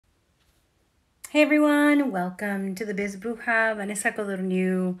Hey everyone, welcome to the Biz Bruja, Vanessa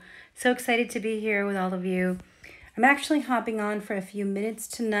Codorniu. So excited to be here with all of you. I'm actually hopping on for a few minutes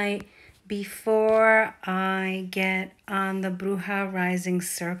tonight before I get on the Bruja Rising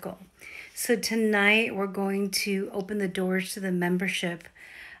Circle. So tonight we're going to open the doors to the membership.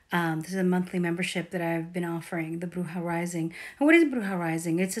 This is a monthly membership that I've been offering, the Bruja Rising. And what is Bruja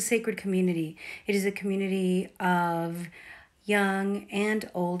Rising? It's a sacred community. It is a community of young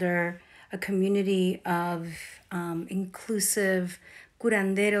and older, a community of inclusive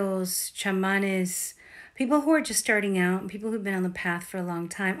curanderos, chamanes, people who are just starting out, people who've been on the path for a long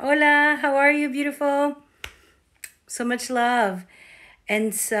time. Hola, how are you, beautiful? So much love.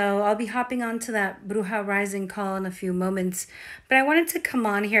 And so I'll be hopping onto that Bruja Rising call in a few moments. But I wanted to come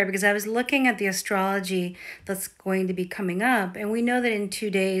on here because I was looking at the astrology that's going to be coming up. And we know that in 2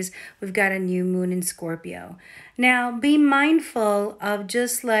 days, we've got a new moon in Scorpio. Now, be mindful of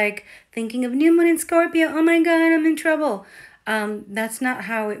just like thinking of new moon in Scorpio. Oh my God, I'm in trouble. That's not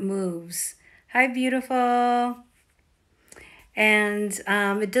how it moves. Hi, beautiful. And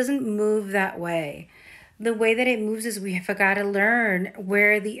it doesn't move that way. The way that it moves is we have got to learn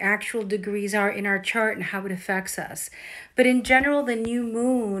where the actual degrees are in our chart and how it affects us. But in general, the new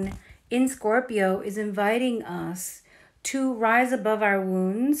moon in Scorpio is inviting us to rise above our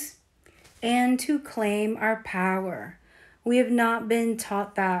wounds and to claim our power. We have not been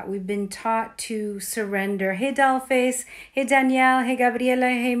taught that. We've been taught to surrender. Hey, Dollface. Hey, Danielle. Hey, Gabriela.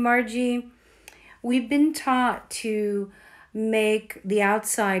 Hey, Margie. We've been taught to make the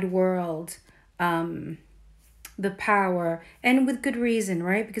outside world the power, and with good reason,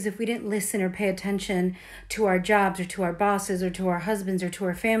 right? Because if we didn't listen or pay attention to our jobs or to our bosses or to our husbands or to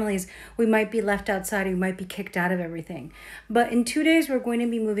our families, we might be left outside, we might be kicked out of everything. But in 2 days, we're going to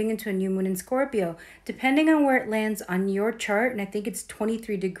be moving into a new moon in Scorpio. Depending on where it lands on your chart, and I think it's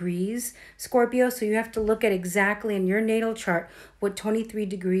 23 degrees Scorpio, so you have to look at exactly in your natal chart what 23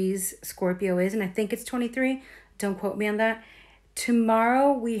 degrees Scorpio is, and I think it's 23. Don't quote me on that.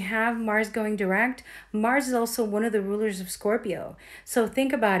 Tomorrow we have Mars going direct. Mars is also one of the rulers of Scorpio. So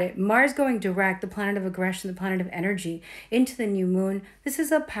think about it. Mars going direct, the planet of aggression, the planet of energy, into the new moon. This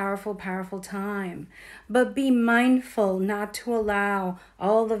is a powerful, powerful time. But be mindful not to allow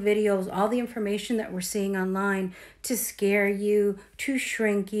all the videos, all the information that we're seeing online to scare you, to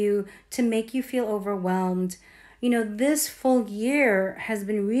shrink you, to make you feel overwhelmed. You know, this full year has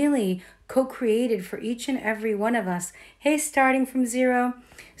been really co-created for each and every one of us. Hey, starting from zero.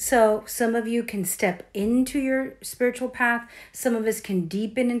 So some of you can step into your spiritual path. Some of us can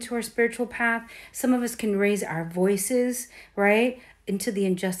deepen into our spiritual path. Some of us can raise our voices, right? Into the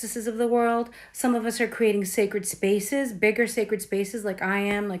injustices of the world. Some of us are creating sacred spaces, bigger sacred spaces like I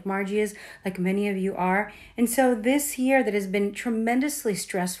am, like Margie is, like many of you are. And so this year that has been tremendously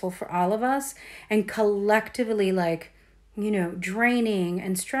stressful for all of us and collectively draining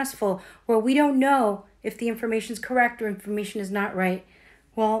and stressful, where we don't know if the information is correct or information is not right.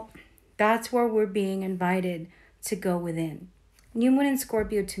 Well, that's where we're being invited to go within. New Moon in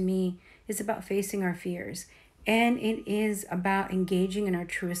Scorpio to me is about facing our fears. And it is about engaging in our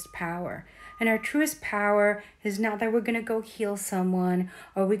truest power. And our truest power is not that we're going to go heal someone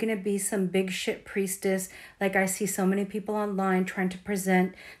or we're going to be some big shit priestess. Like I see so many people online trying to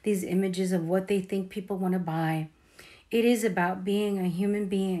present these images of what they think people want to buy. It is about being a human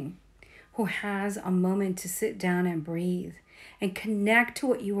being who has a moment to sit down and breathe and connect to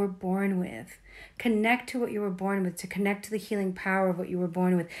what you were born with. Connect to what you were born with, to connect to the healing power of what you were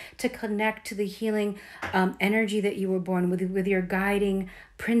born with, to connect to the healing energy that you were born with your guiding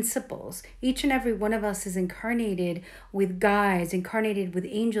principles. Each and every one of us is incarnated with guides, incarnated with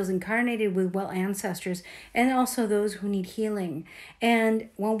angels, incarnated with well ancestors, and also those who need healing. And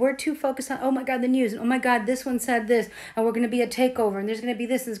when we're too focused on, oh my God, the news, and oh my God, this one said this, and we're going to be a takeover, and there's going to be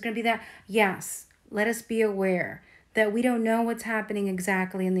this, and there's going to be that. Yes, let us be aware that we don't know what's happening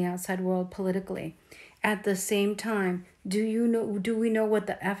exactly in the outside world politically. At the same time, do we know what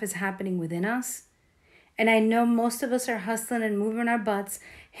the F is happening within us? And I know most of us are hustling and moving our butts,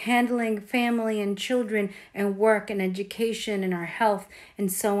 handling family and children and work and education and our health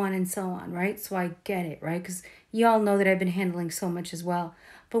and so on, right? So I get it, right? Because you all know that I've been handling so much as well.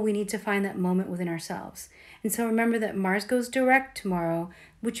 But we need to find that moment within ourselves. And so remember that Mars goes direct tomorrow,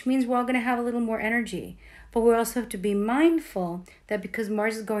 which means we're all going to have a little more energy. But we also have to be mindful that because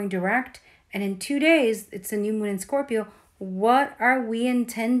Mars is going direct, and in 2 days, it's a new moon in Scorpio, what are we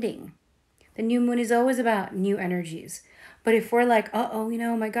intending? The new moon is always about new energies. But if we're like, uh-oh,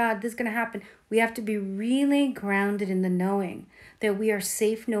 oh my God, this is going to happen, we have to be really grounded in the knowing that we are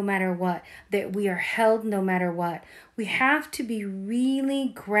safe no matter what, that we are held no matter what. We have to be really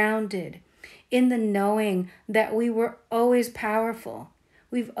grounded in the knowing that we were always powerful.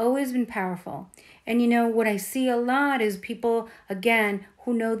 We've always been powerful. And you know, what I see a lot is people, again,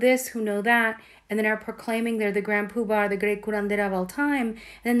 who know this, who know that, and then are proclaiming they're the grand poobah, the great curandera of all time.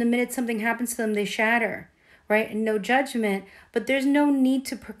 And then the minute something happens to them, they shatter, right? And no judgment, but there's no need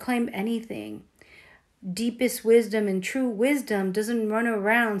to proclaim anything. Deepest wisdom and true wisdom doesn't run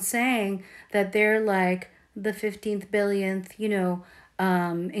around saying that they're like the 15th billionth,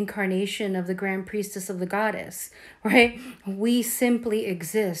 incarnation of the grand priestess of the goddess, right? We simply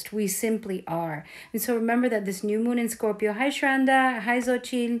exist. We simply are. And so remember that this new moon in Scorpio, hi Shranda, hi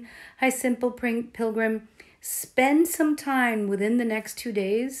Xochitl, hi Simple Pilgrim, spend some time within the next 2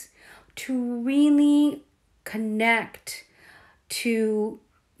 days to really connect to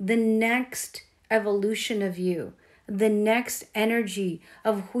the next evolution of you, the next energy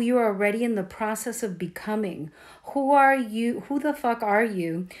of who you are already in the process of becoming. Who are you? Who the fuck are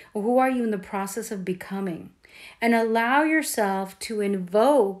you? Or who are you in the process of becoming? And allow yourself to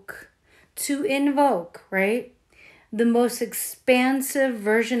invoke, right? The most expansive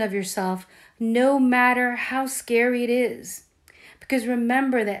version of yourself, no matter how scary it is. Because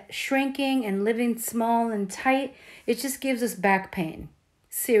remember that shrinking and living small and tight, it just gives us back pain.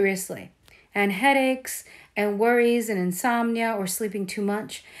 Seriously. And headaches and worries and insomnia or sleeping too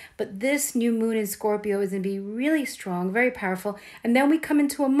much. But this new moon in Scorpio is going to be really strong, very powerful. And then we come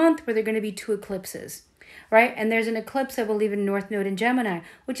into a month where there are going to be 2 eclipses, right? And there's an eclipse, I believe, in North Node in Gemini,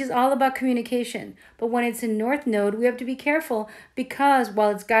 which is all about communication. But when it's in North Node, we have to be careful because while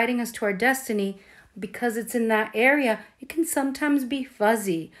it's guiding us to our destiny, because it's in that area, it can sometimes be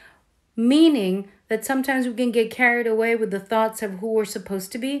fuzzy, meaning that sometimes we can get carried away with the thoughts of who we're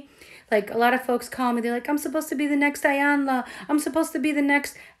supposed to be. Like a lot of folks call me, they're like, I'm supposed to be the next Ayanla. I'm supposed to be the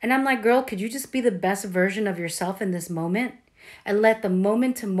next. And I'm like, girl, could you just be the best version of yourself in this moment? And let the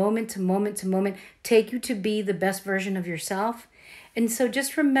moment to moment to moment to moment take you to be the best version of yourself. And so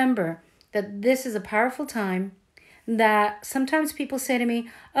just remember that this is a powerful time, that sometimes people say to me,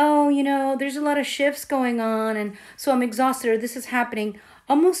 oh, there's a lot of shifts going on. And so I'm exhausted, or this is happening,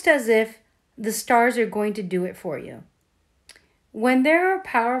 almost as if the stars are going to do it for you. When there are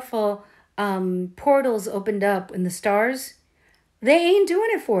powerful portals opened up in the stars, they ain't doing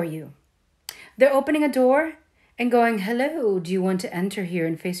it for you. They're opening a door and going, hello, do you want to enter here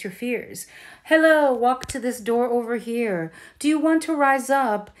and face your fears? Hello, walk to this door over here. Do you want to rise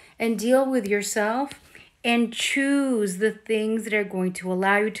up and deal with yourself and choose the things that are going to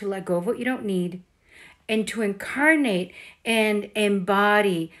allow you to let go of what you don't need and to incarnate and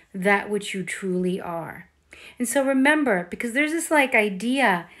embody that which you truly are? And so remember, because there's this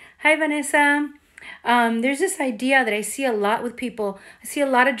idea, hi Vanessa, there's this idea that I see a lot with people. I see a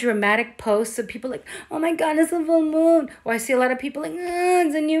lot of dramatic posts of people like, oh my God, it's a full moon. Or I see a lot of people like,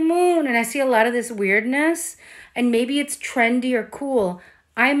 it's a new moon. And I see a lot of this weirdness, and maybe it's trendy or cool.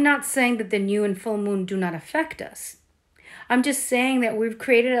 I'm not saying that the new and full moon do not affect us. I'm just saying that we've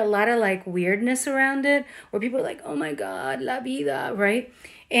created a lot of weirdness around it, where people are like, oh my God, la vida, right?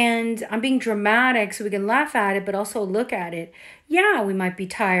 And I'm being dramatic so we can laugh at it, but also look at it. Yeah, we might be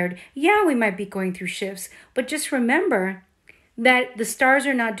tired. Yeah, we might be going through shifts. But just remember that the stars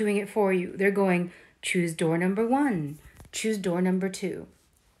are not doing it for you. They're going, choose door number 1, choose door number 2.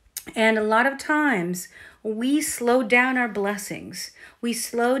 And a lot of times we slow down our blessings. We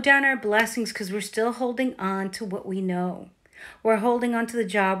slow down our blessings because we're still holding on to what we know. We're holding on to the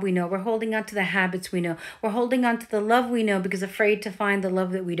job we know. We're holding on to the habits we know. We're holding on to the love we know because afraid to find the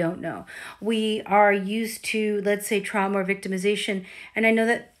love that we don't know. We are used to, let's say, trauma or victimization. And I know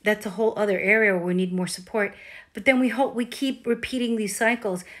that that's a whole other area where we need more support. But then we keep repeating these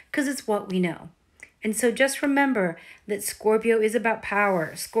cycles because it's what we know. And so just remember that Scorpio is about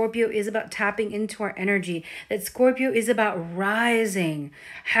power. Scorpio is about tapping into our energy. That Scorpio is about rising,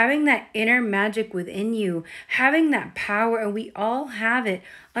 having that inner magic within you, having that power. And we all have it,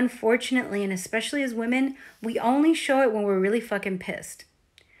 unfortunately. And especially as women, we only show it when we're really fucking pissed,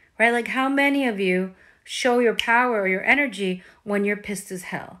 right? Like how many of you show your power or your energy when you're pissed as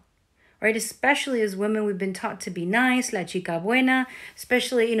hell? Right? Especially as women, we've been taught to be nice, la chica buena,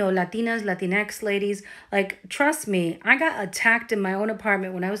 especially, Latinas, Latinx ladies. Trust me, I got attacked in my own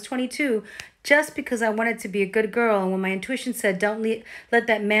apartment when I was 22 just because I wanted to be a good girl. And when my intuition said, don't let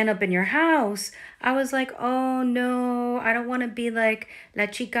that man up in your house, I was like, oh no, I don't want to be like la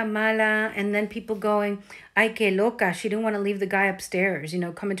chica mala. And then people going, ay que loca, she didn't want to leave the guy upstairs,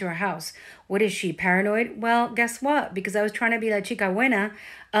 come into her house. What is she, paranoid? Well, guess what? Because I was trying to be la chica buena,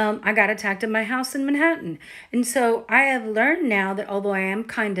 I got attacked in my house in Manhattan. And so I have learned now that although I am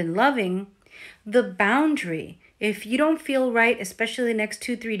kind and loving, the boundary If you don't feel right, especially the next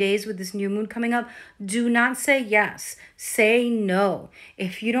 2, 3 days with this new moon coming up, do not say yes. Say no.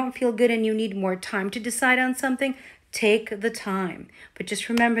 If you don't feel good and you need more time to decide on something, take the time. But just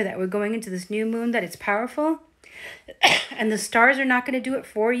remember that we're going into this new moon, that it's powerful. And the stars are not going to do it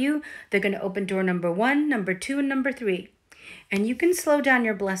for you. They're going to open door number 1, number 2, and number 3. And you can slow down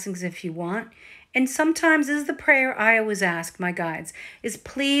your blessings if you want. And sometimes this is the prayer I always ask my guides, is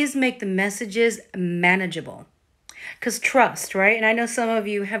please make the messages manageable. Because trust, right? And I know some of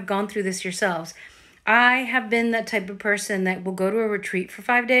you have gone through this yourselves. I have been that type of person that will go to a retreat for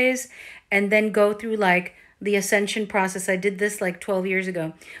 5 days and then go through like the ascension process. I did this like 12 years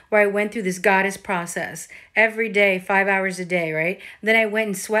ago, where I went through this goddess process every day, 5 hours a day, right? Then I went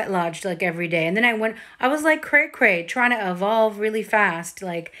and sweat lodged like every day. And then I was like cray, trying to evolve really fast,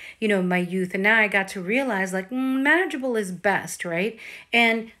 like, my youth. And now I got to realize like manageable is best, right?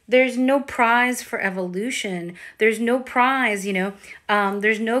 And there's no prize for evolution. There's no prize,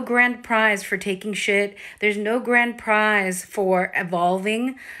 there's no grand prize for taking shit. There's no grand prize for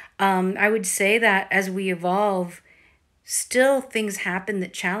evolving. I would say that as we evolve, still things happen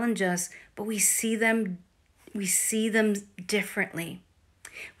that challenge us, but we see them differently.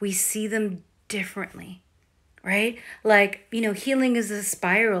 We see them differently, right? Like, healing is a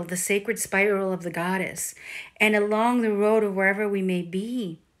spiral, the sacred spiral of the goddess. And along the road of wherever we may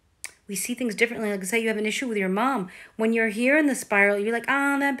be, we see things differently. Like, say you have an issue with your mom. When you're here in the spiral, you're like,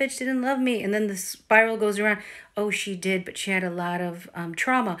 oh, that bitch didn't love me. And then the spiral goes around. Oh, she did, but she had a lot of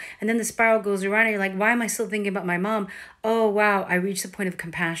trauma. And then the spiral goes around and you're like, why am I still thinking about my mom? Oh, wow, I reached the point of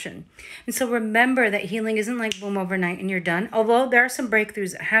compassion. And so remember that healing isn't like boom overnight and you're done. Although there are some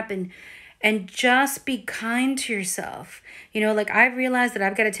breakthroughs that happen. And just be kind to yourself. Like I've realized that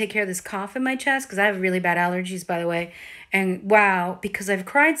I've got to take care of this cough in my chest because I have really bad allergies, by the way. And wow, because I've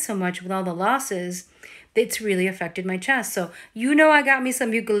cried so much with all the losses, it's really affected my chest. So, I got me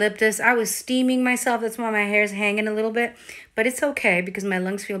some eucalyptus. I was steaming myself. That's why my hair's hanging a little bit. But it's okay because my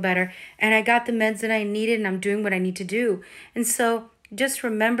lungs feel better. And I got the meds that I needed and I'm doing what I need to do. And so just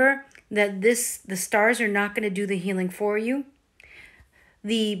remember that the stars are not going to do the healing for you.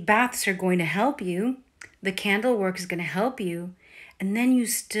 The baths are going to help you. The candle work is going to help you. And then you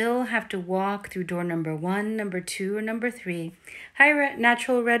still have to walk through door number 1, number 2, or number 3. Hi,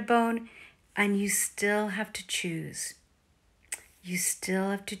 Natural Red Bone. And you still have to choose. You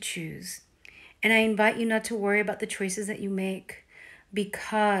still have to choose. And I invite you not to worry about the choices that you make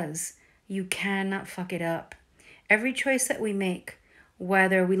because you cannot fuck it up. Every choice that we make,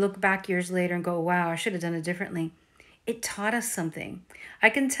 whether we look back years later and go, wow, I should have done it differently, it taught us something. I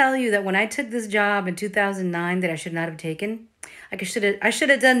can tell you that when I took this job in 2009 that I should not have taken, like I should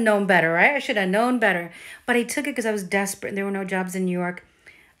have known better, right? I should have known better. But I took it because I was desperate and there were no jobs in New York.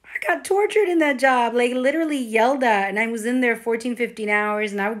 I got tortured in that job, like literally yelled at. And I was in there 14, 15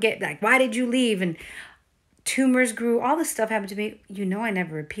 hours and I would get like, why did you leave? And tumors grew, all this stuff happened to me. I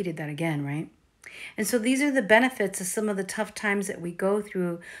never repeated that again, right? And so these are the benefits of some of the tough times that we go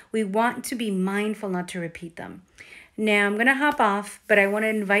through. We want to be mindful not to repeat them. Now I'm going to hop off, but I want to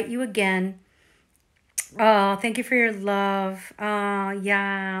invite you again. Oh, thank you for your love.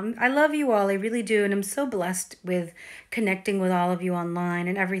 Yeah, I love you all. I really do. And I'm so blessed with connecting with all of you online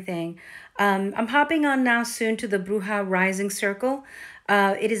and everything. I'm hopping on now soon to the Bruja Rising Circle.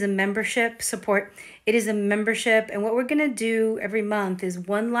 It is a membership support. It is a membership. And what we're going to do every month is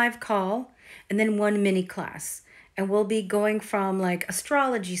one live call and then one mini class. And we'll be going from like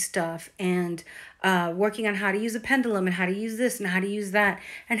astrology stuff and working on how to use a pendulum and how to use this and how to use that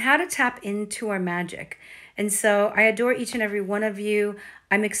and how to tap into our magic. And so I adore each and every one of you.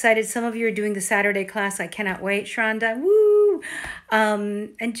 I'm excited. Some of you are doing the Saturday class. I cannot wait, Shonda. Woo!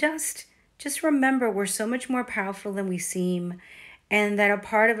 And just remember, we're so much more powerful than we seem, and that a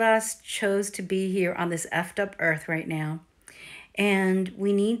part of us chose to be here on this effed up earth right now. And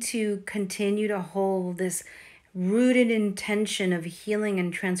we need to continue to hold this rooted intention of healing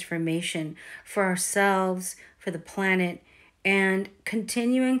and transformation for ourselves, for the planet, and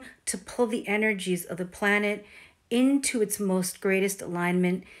continuing to pull the energies of the planet into its most greatest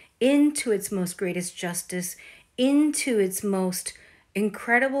alignment, into its most greatest justice, into its most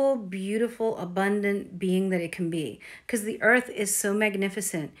incredible, beautiful, abundant being that it can be. Because the earth is so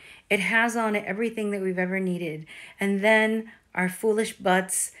magnificent. It has on it everything that we've ever needed. And then our foolish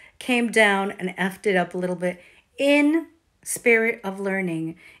butts came down and effed it up a little bit in spirit of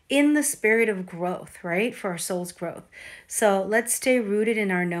learning, in the spirit of growth, right? For our soul's growth. So let's stay rooted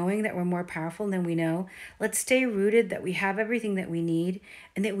in our knowing that we're more powerful than we know. Let's stay rooted that we have everything that we need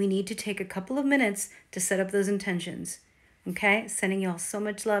and that we need to take a couple of minutes to set up those intentions. Okay, sending y'all so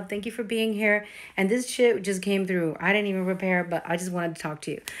much love. Thank you for being here. And this shit just came through. I didn't even prepare, but I just wanted to talk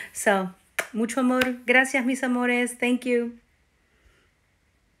to you. So, mucho amor. Gracias, mis amores. Thank you.